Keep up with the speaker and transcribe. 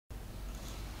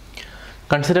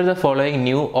Consider the following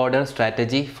new order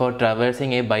strategy for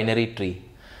traversing a binary tree.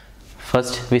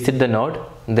 First, visit the node,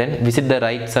 then visit the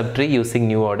right subtree using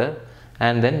new order,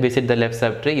 and then visit the left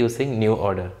subtree using new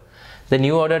order. The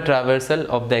new order traversal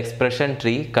of the expression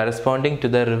tree corresponding to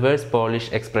the reverse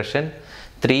Polish expression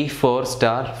 3 4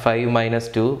 star 5 minus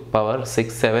 2 power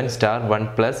 6 7 star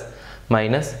 1 plus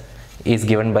minus is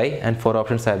given by, and 4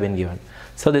 options have been given.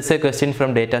 So this is a question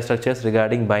from data structures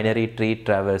regarding binary tree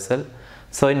traversal.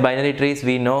 So in binary trees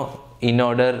we know in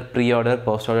order, pre-order,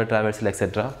 post-order traversal,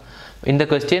 etc. In the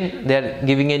question they are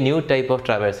giving a new type of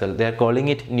traversal. They are calling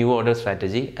it new order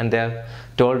strategy, and they have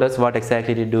told us what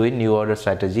exactly to do in new order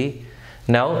strategy.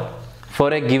 Now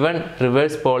for a given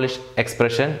reverse Polish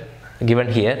expression given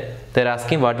here, they are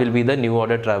asking what will be the new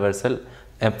order traversal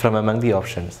from among the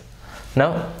options.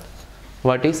 Now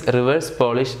what is reverse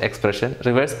Polish expression?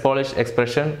 Reverse Polish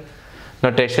expression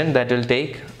notation that will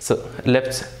take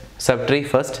left subtree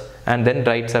first and then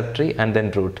right subtree and then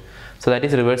root. So that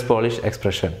is reverse Polish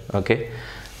expression. Okay,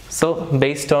 so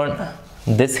based on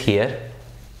this here,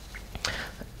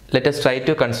 let us try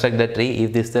to construct the tree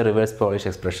if this is the reverse Polish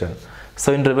expression.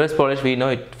 So in reverse Polish we know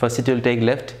it first it will take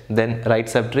left, then right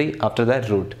subtree, after that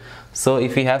root. So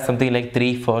if we have something like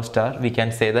 3 4 star, we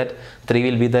can say that 3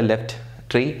 will be the left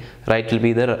tree, right will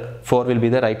be the 4 will be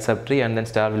the right subtree, and then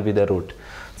star will be the root.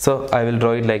 So I will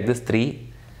draw it like this: 3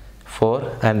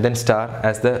 4 and then star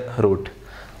as the root.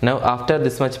 Now after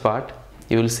this much part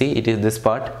you will see it is this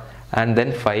part, and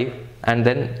then 5 and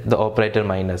then the operator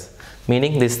minus,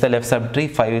 meaning this is the left subtree,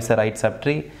 5 is the right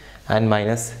subtree, and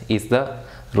minus is the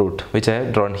root, which I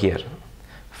have drawn here.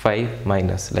 5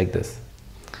 minus, like this.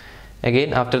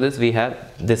 Again after this we have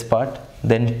this part,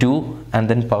 then 2 and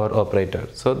then power operator.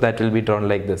 So that will be drawn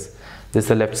like this. This is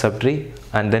the left subtree,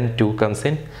 and then 2 comes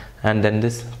in, and then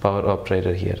this power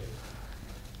operator here.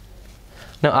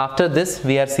 Now after this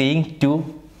we are seeing two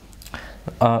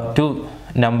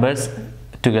numbers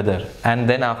together, and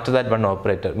then after that one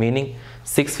operator, meaning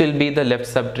 6 will be the left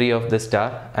subtree of the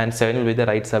star, and 7 will be the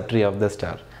right subtree of the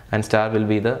star, and star will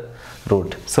be the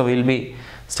root. So we will be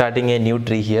starting a new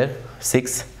tree here: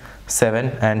 6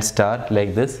 7 and star,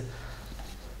 like this.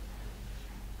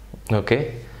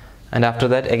 Okay, and after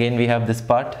that again we have this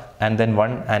part, and then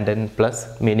 1 and then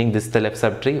plus, meaning this is the left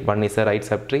subtree, 1 is the right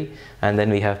subtree, and then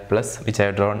we have plus, which I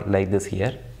have drawn like this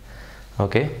here.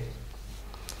 Okay,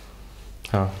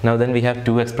 now then we have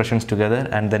two expressions together,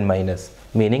 and then minus,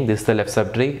 meaning this is the left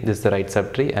subtree, this is the right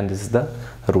subtree, and this is the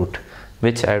root,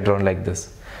 which I have drawn like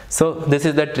this. So this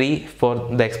is the tree for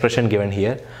the expression given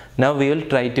here. Now we will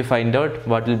try to find out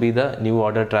what will be the new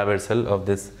order traversal of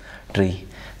this tree.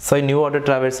 So in new order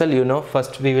traversal, you know,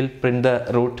 first we will print the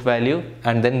root value,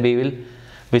 and then we will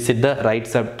visit the right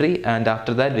subtree, and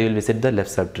after that we will visit the left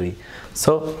subtree.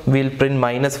 So we will print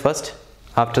minus first,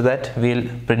 after that we will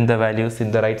print the values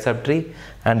in the right subtree,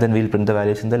 and then we will print the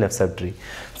values in the left subtree.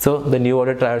 So the new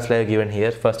order traversal I have given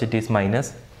here, first it is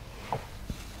minus,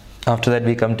 after that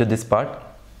we come to this part.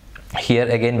 Here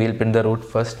again we will print the root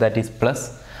first, that is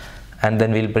plus, and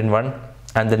then we will print 1,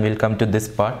 and then we will come to this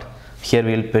part. Here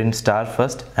we will print star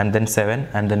first, and then 7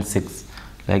 and then 6,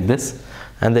 like this,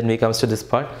 and then we comes to this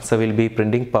part. So we will be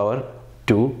printing power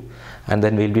 2, and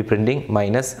then we will be printing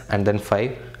minus, and then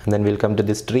 5, and then we will come to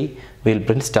this tree. We will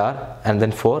print star, and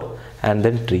then 4, and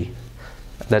then tree.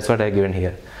 That's what I have given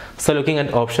here. So looking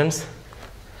at options,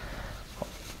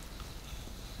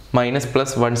 minus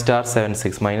plus 1 star 7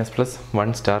 6, minus plus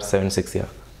 1 star 7 6 here.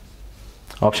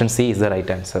 Option C is the right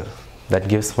answer. That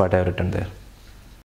gives what I have written there.